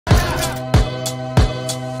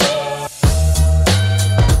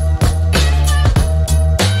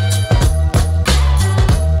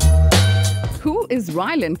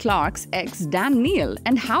Rylan Clark's ex Dan Neal,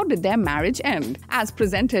 and how did their marriage end? As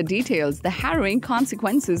presenter details the harrowing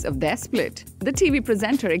consequences of their split. The TV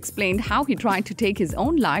presenter explained how he tried to take his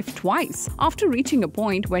own life twice after reaching a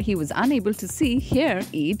point where he was unable to see, hear,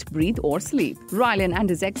 eat, breathe, or sleep. Rylan and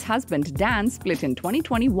his ex-husband Dan split in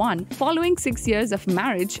 2021 following 6 years of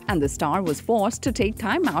marriage, and the star was forced to take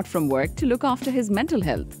time out from work to look after his mental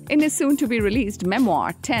health. In his soon-to-be-released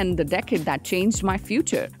memoir, 10: The Decade That Changed My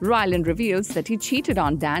Future, Rylan reveals that he cheated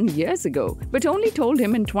on Dan years ago, but only told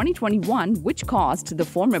him in 2021, which caused the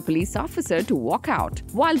former police officer to walk out.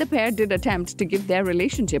 While the pair did attempt to give their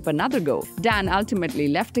relationship another go, Dan ultimately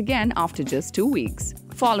left again after just 2 weeks.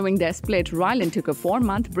 Following their split, Rylan took a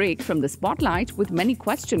 4-month break from the spotlight, with many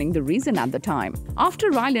questioning the reason at the time.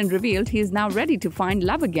 After Rylan revealed he is now ready to find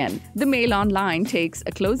love again, the Mail Online takes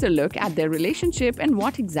a closer look at their relationship and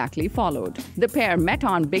what exactly followed. The pair met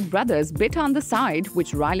on Big Brother's Bit on the Side,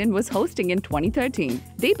 which Rylan was hosting in 2013.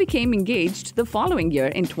 They became engaged the following year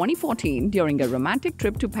in 2014 during a romantic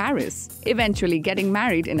trip to Paris, eventually getting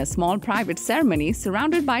married in a small private ceremony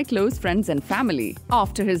surrounded by close friends and family.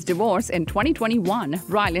 After his divorce in 2021,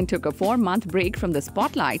 Rylan took a 4-month break from the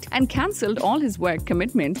spotlight and cancelled all his work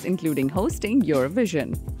commitments, including hosting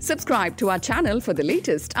Eurovision. Subscribe to our channel for the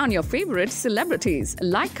latest on your favorite celebrities.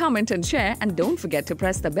 Like, comment, and share, and don't forget to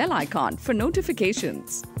press the bell icon for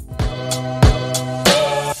notifications.